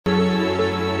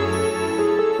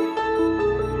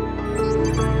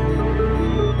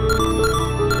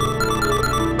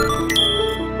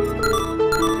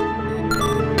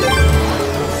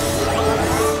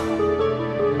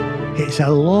It's a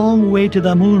long way to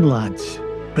the moon, lads,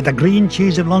 but the green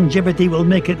cheese of longevity will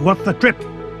make it worth the trip.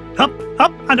 Up,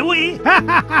 up, and away!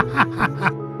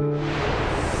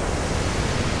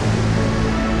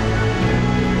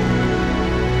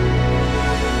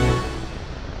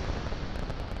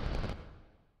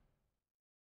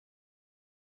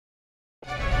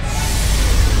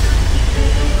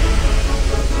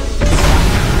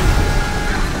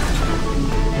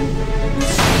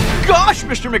 Gosh,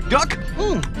 Mr. McDuck!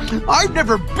 I've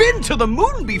never been to the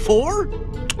moon before!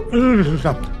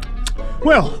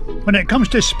 Well, when it comes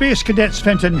to space cadets,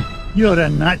 Fenton, you're a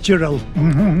natural.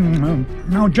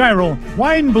 Now, Gyro,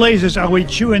 wine blazes are we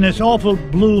chewing this awful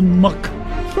blue muck?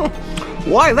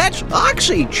 Why, that's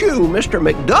Oxy Chew, Mr.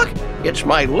 McDuck. It's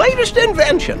my latest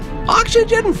invention,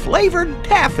 oxygen-flavored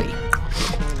taffy.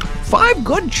 5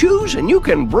 good chews and you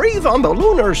can breathe on the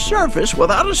lunar surface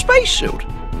without a spacesuit.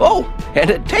 Oh, and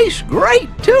it tastes great,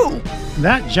 too.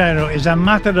 That, Gyro, is a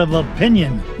matter of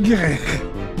opinion.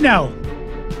 Now,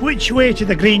 which way to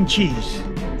the green cheese?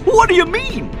 What do you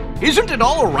mean? Isn't it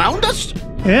all around us?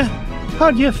 Yeah?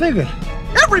 How do you figure?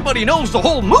 Everybody knows the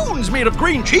whole moon's made of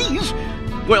green cheese.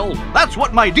 Well, that's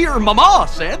what my dear Mama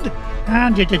said.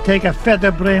 And you to take a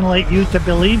feather brain like you to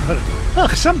believe her.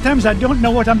 Ugh, sometimes I don't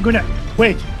know what I'm gonna...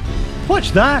 Wait, what's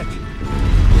that?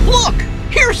 Look,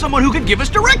 here's someone who can give us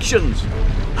directions.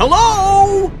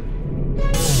 Hello?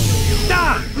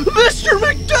 Ah! Mr.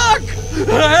 McDuck!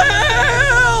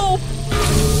 Help!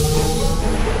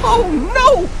 Oh,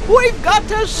 no! We've got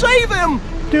to save him!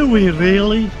 Do we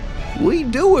really? We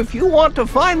do if you want to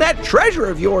find that treasure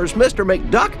of yours, Mr.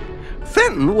 McDuck.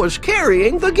 Fenton was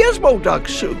carrying the Gizmo Duck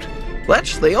suit.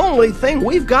 That's the only thing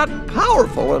we've got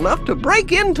powerful enough to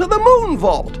break into the moon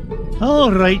vault.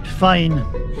 All right, fine.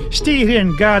 Stay here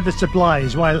and guard the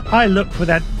supplies while I look for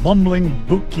that bumbling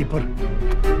bookkeeper.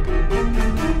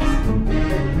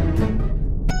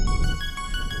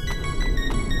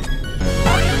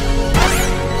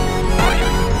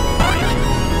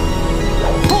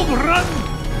 Home run!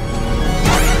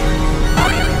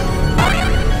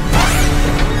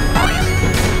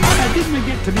 I didn't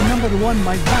get to be number 1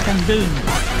 by back and down.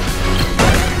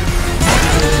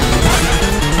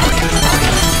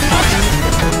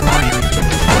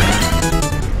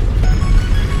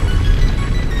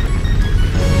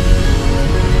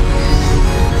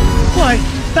 Why,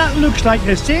 that looks like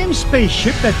the same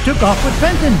spaceship that took off with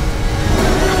Fenton.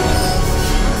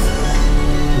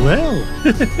 Well,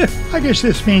 I guess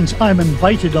this means I'm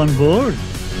invited on board.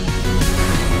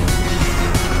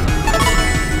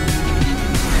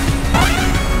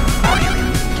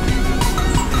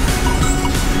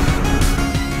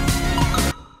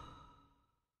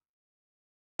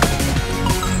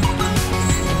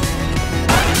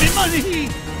 Money!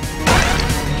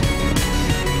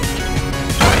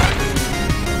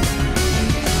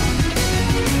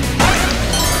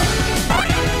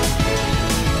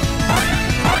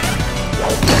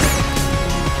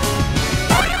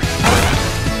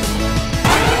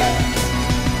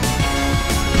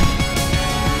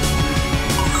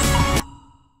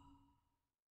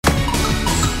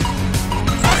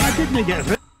 I get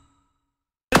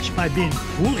rich by being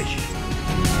foolish.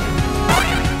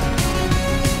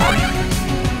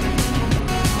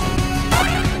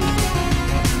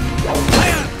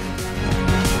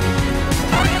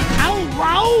 Ow,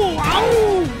 ow,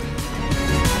 ow!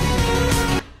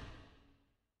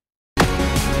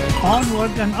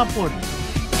 Onward and upward.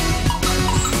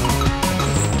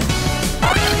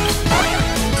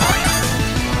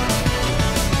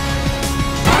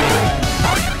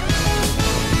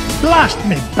 Blast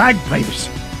me bagpipes!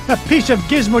 A piece of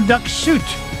Gizmo Duck suit!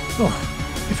 Oh,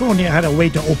 if only I had a way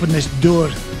to open this door.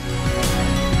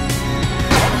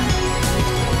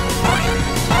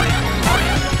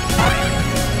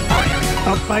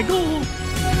 Up I go!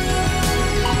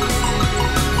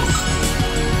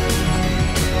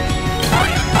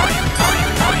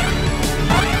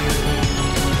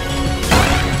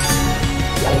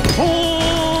 Hold!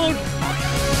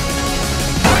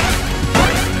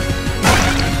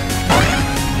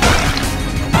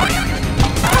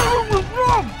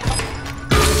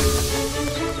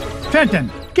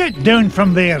 Fenton, get down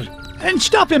from there and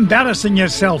stop embarrassing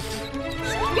yourself.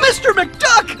 Mr.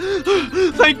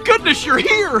 McDuck! Thank goodness you're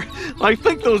here! I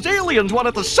think those aliens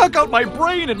wanted to suck out my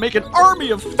brain and make an army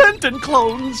of Fenton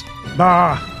clones!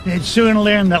 Bah, they'd soon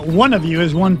learn that one of you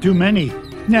is one too many.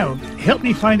 Now, help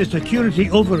me find a security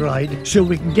override so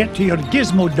we can get to your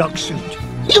Gizmo Duck suit.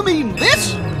 You mean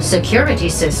this? Security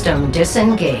system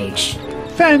disengaged.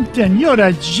 Fenton, you're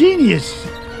a genius!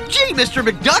 Gee, Mr.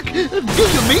 McDuck, do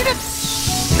you mean it?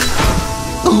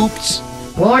 Oops.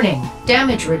 Warning,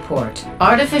 damage report.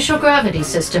 Artificial gravity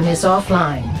system is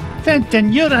offline.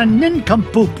 Fenton, you're a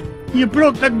nincompoop. You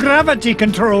broke the gravity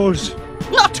controls.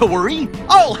 Not to worry,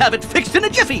 I'll have it fixed in a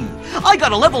jiffy. I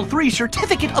got a level 3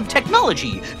 certificate of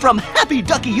technology from Happy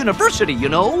Ducky University, you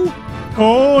know.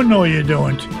 Oh, no you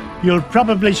don't. You'll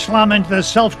probably slam into the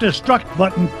self-destruct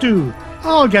button too.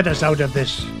 I'll get us out of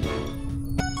this.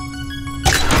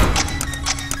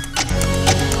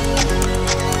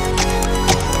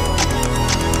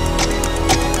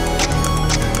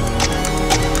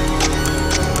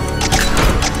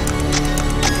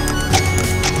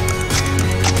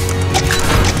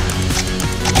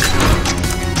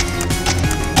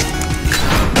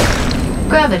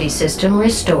 Gravity system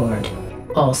restored.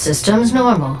 All systems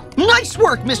normal. Nice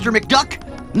work, Mr. McDuck.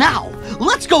 Now,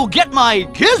 let's go get my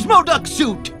Gizmo Duck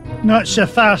suit. Not so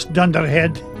fast,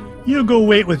 Dunderhead. You go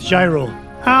wait with Gyro.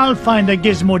 I'll find a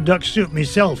Gizmo Duck suit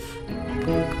myself.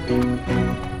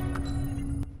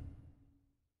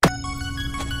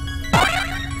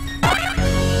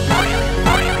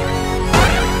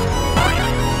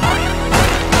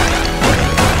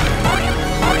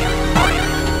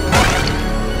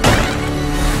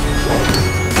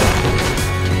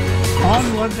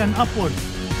 Onward and upward.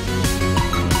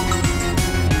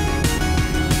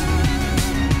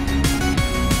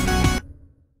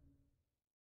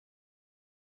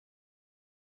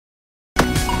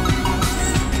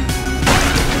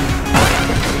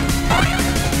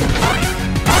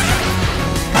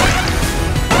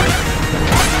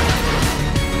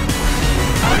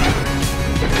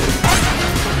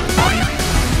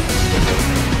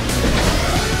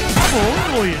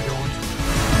 Oh, no you don't.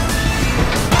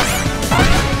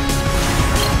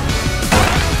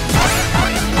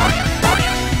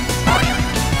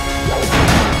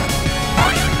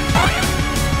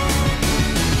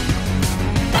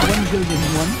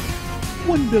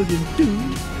 One billion two.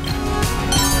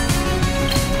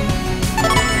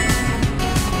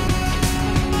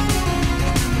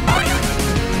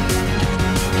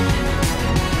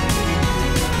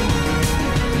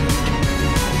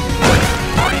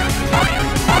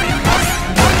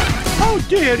 How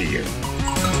dare you!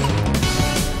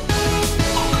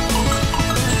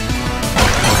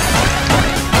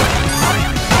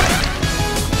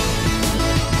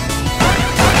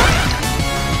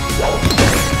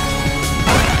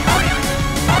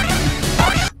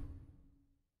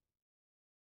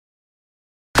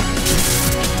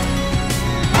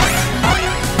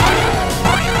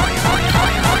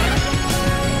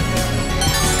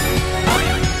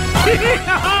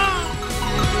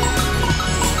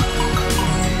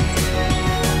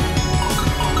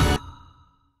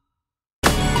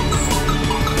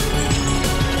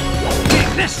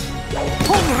 Take this!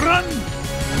 Home run!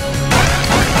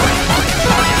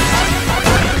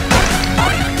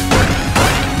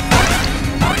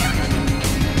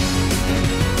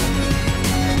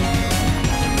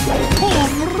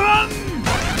 Home run!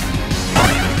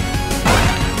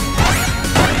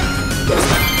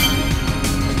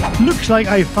 Looks like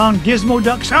I found Gizmo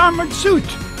Duck's armored suit.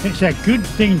 It's a good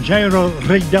thing Gyro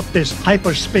rigged up this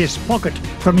hyperspace pocket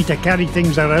for me to carry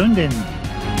things around in.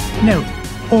 Now,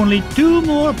 only 2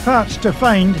 more parts to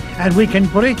find and we can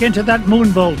break into that moon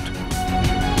vault.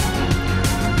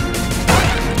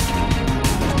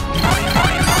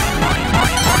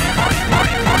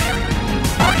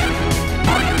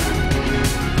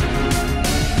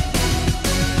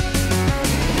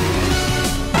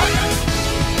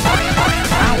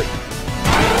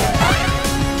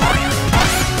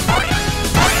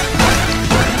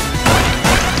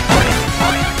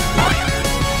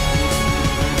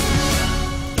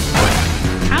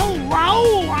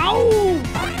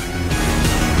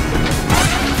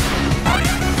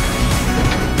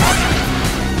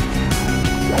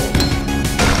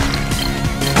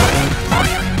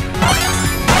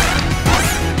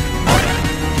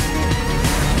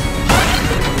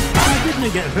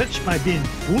 Get rich by being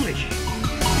foolish.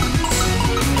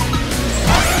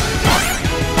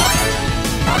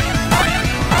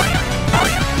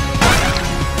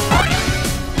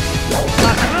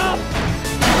 Lock her up.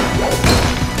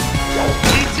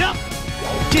 Heads up.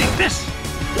 Take this.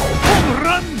 Home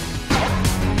run.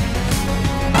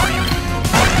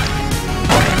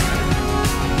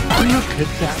 Look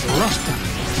at that luster.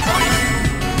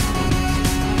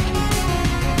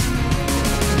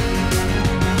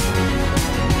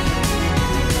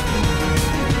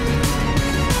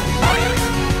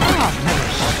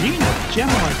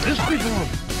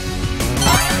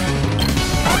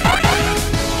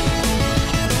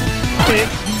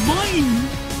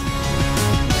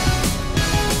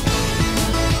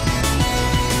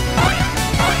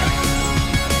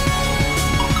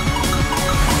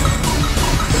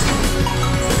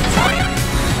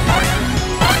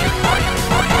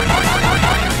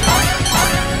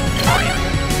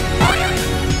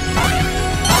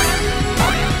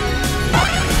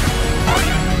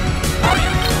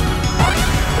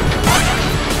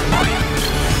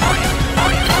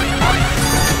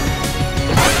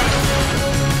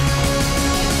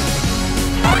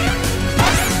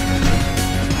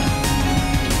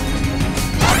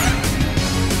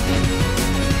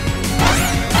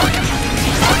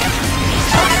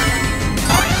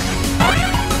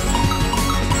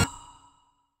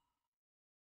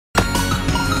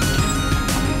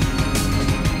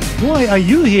 Why are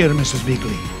you here, Mrs.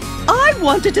 Beakley? I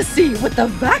wanted to see what the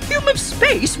vacuum of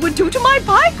space would do to my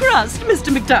pie crust,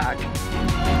 Mr. McDuck.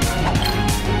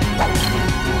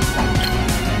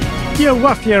 You're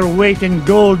worth your weight in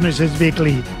gold, Mrs.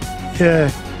 Beakley.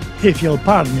 If you'll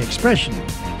pardon the expression.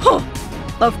 Huh,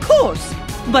 of course.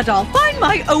 But I'll find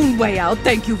my own way out,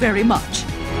 thank you very much.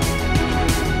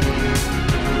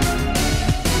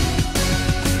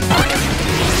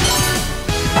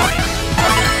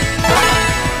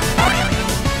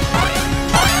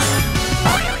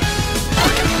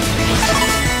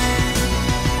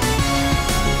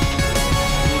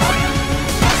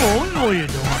 Oh, no you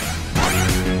don't.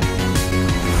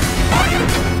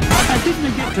 I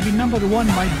didn't get to be number one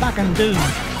by backing down.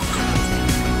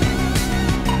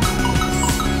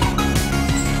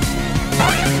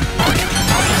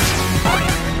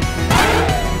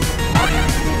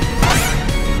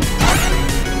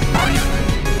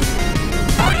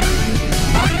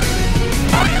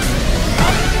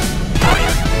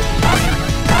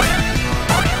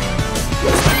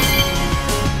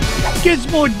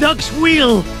 Gizmo Duck's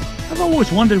wheel! I've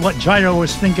always wondered what Gyro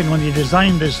was thinking when he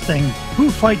designed this thing. Who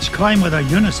fights crime with a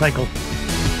unicycle?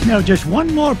 Now just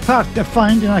one more part to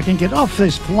find and I can get off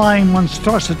this flying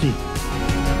monstrosity.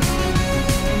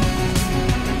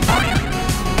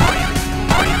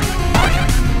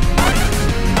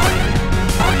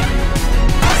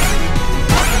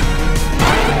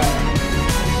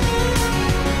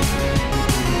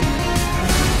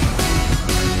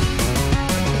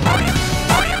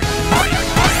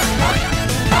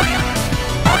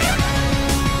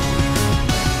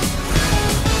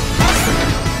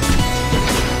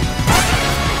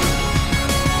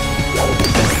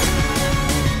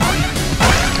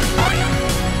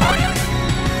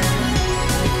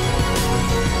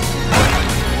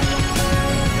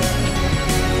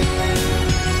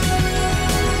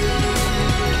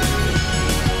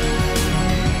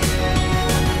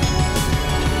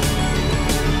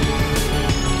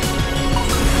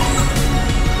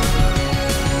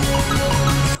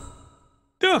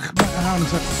 Ugh, my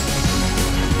arms are...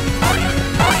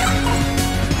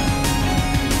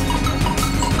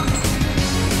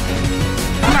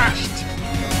 Blast!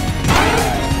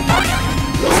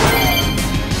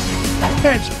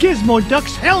 It's Gizmo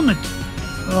Duck's helmet!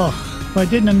 Oh, if I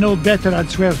didn't know better, I'd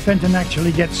swear Fenton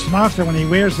actually gets smarter when he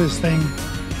wears this thing.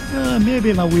 Maybe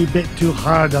I'm a wee bit too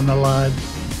hard on the lad.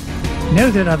 Now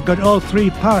that I've got all three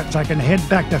parts, I can head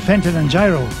back to Fenton and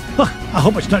Gyro. I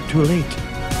hope it's not too late.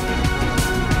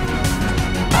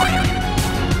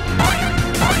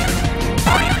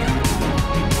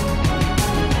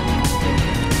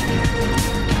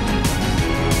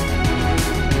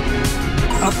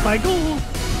 Up I go!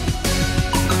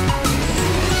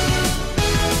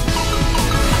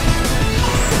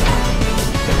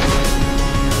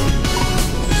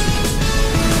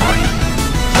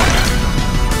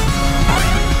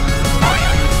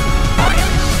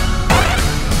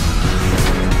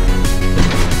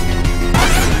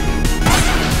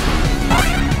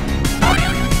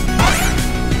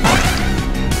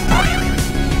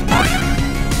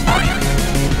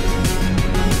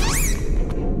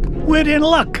 We're in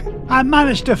luck! I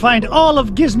managed to find all of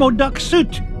Gizmo Duck's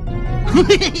suit!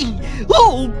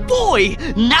 Oh boy!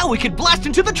 Now we could blast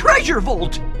into the treasure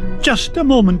vault! Just a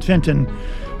moment, Fenton.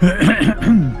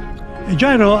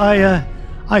 Gyro,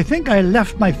 I think I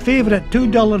left my favorite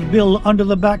 $2 bill under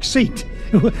the back seat.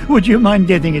 Would you mind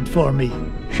getting it for me?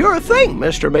 Sure thing,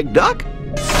 Mr. McDuck.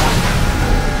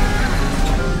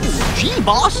 Gee,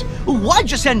 boss! Why'd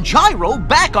you send Gyro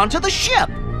back onto the ship?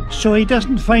 So he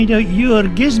doesn't find out you're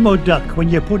Gizmo Duck when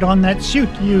you put on that suit,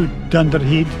 you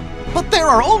dunderhead. But there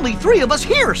are only 3 of us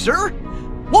here, sir!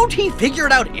 Won't he figure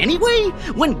it out anyway,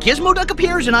 when Gizmo Duck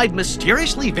appears and I've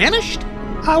mysteriously vanished?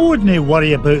 I wouldn't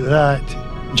worry about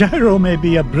that. Gyro may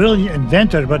be a brilliant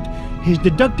inventor, but his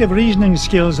deductive reasoning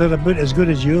skills are about as good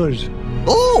as yours.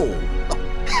 Oh!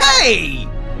 Hey!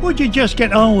 Would you just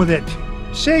get on with it?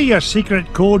 Say your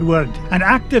secret code word and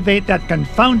activate that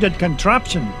confounded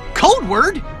contraption. Code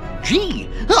word? Gee,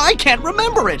 I can't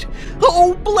remember it.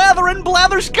 Oh, blather and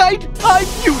blatherskite, I'm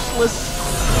useless.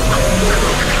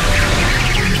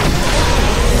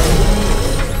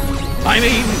 I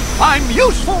mean, I'm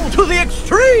useful to the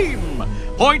extreme.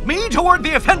 Point me toward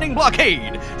the offending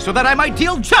blockade, so that I might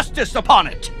deal justice upon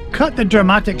it. Cut the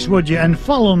dramatics, would you, and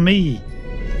follow me.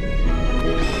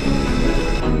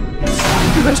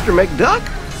 Mr. McDuck?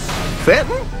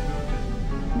 Fenton?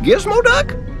 Gizmo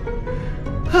Duck?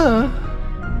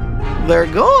 They're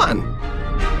gone.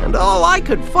 And all I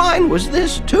could find was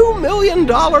this $2 million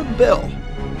bill.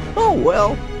 Oh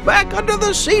well, back under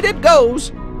the seat it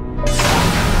goes.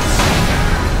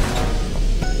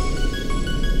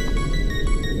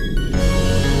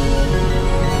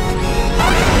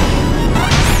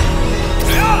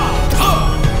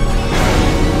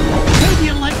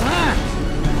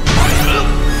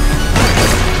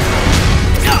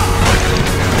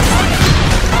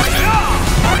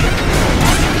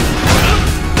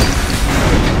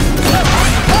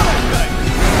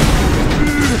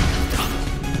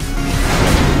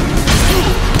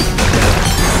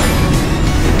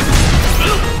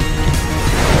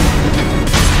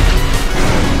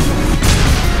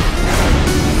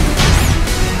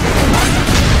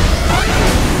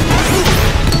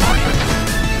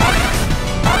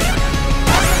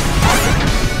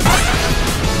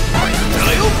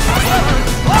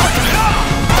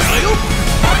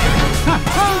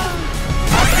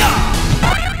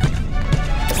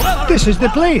 This is the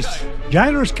place.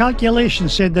 Gyro's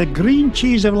calculations said the green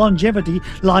cheese of longevity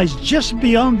lies just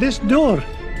beyond this door.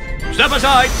 Step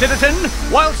aside, citizen,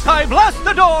 whilst I blast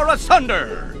the door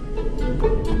asunder!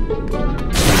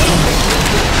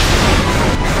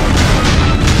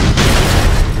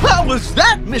 How was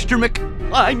that, Mr.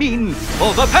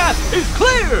 Oh, the path is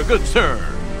clear, good sir!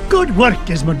 Good work,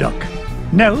 Gizmo Duck.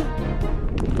 Now,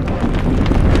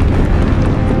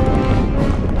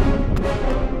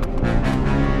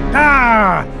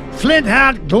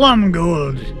 Flintheart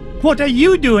Glumgold. What are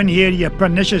you doing here, you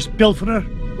pernicious pilferer?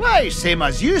 Why, same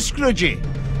as you, Scroogey.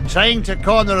 Trying to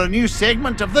corner a new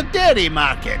segment of the dairy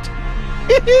market.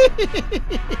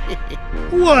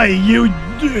 Why, you...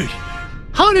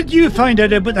 How did you find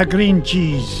out about the green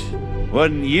cheese?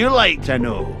 Wouldn't you like to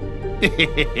know?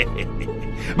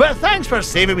 But thanks for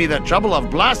saving me the trouble of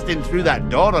blasting through that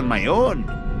door on my own.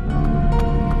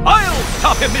 I'll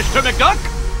stop him, Mr. McDuck!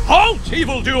 Halt,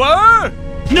 evildoer!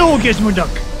 No, Gizmo Duck.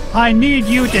 I need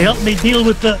you to help me deal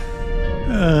with the...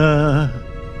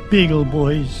 Beagle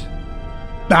Boys.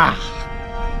 Bah!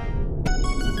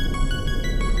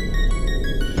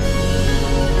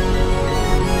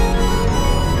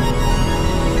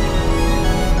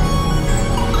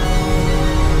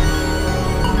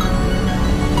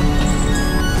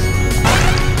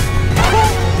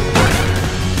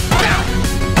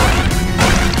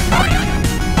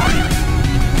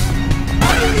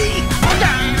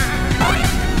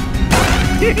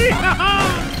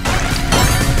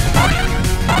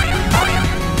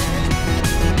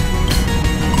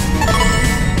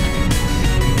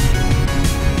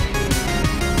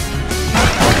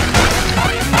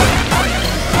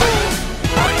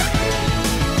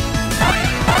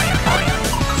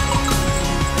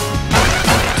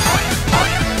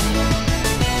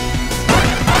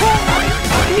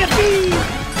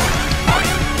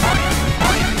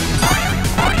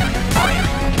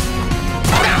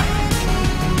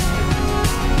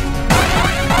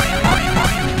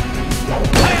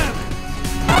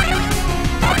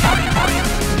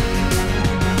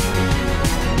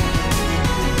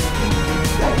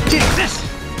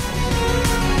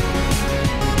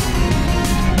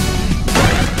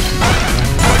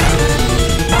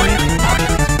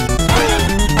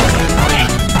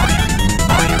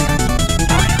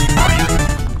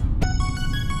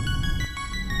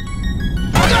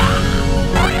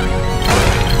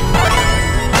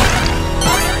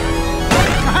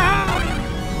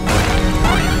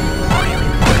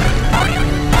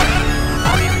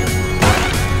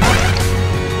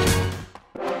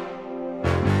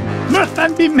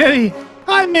 And be merry.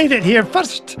 I made it here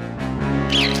first.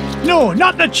 No,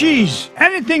 not the cheese.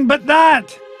 Anything but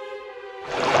that.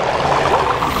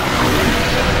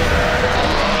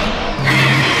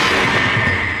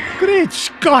 Great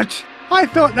Scott! I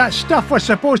thought that stuff was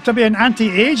supposed to be an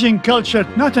anti-aging culture,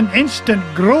 not an instant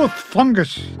growth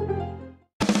fungus.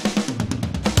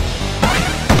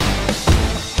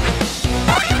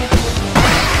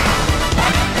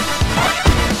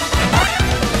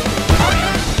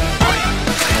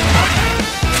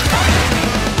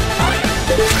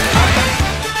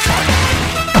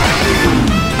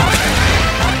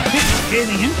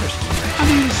 Gaining interest. I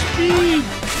mean, speed.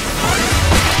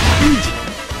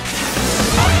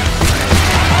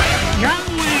 Young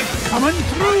way coming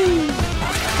through.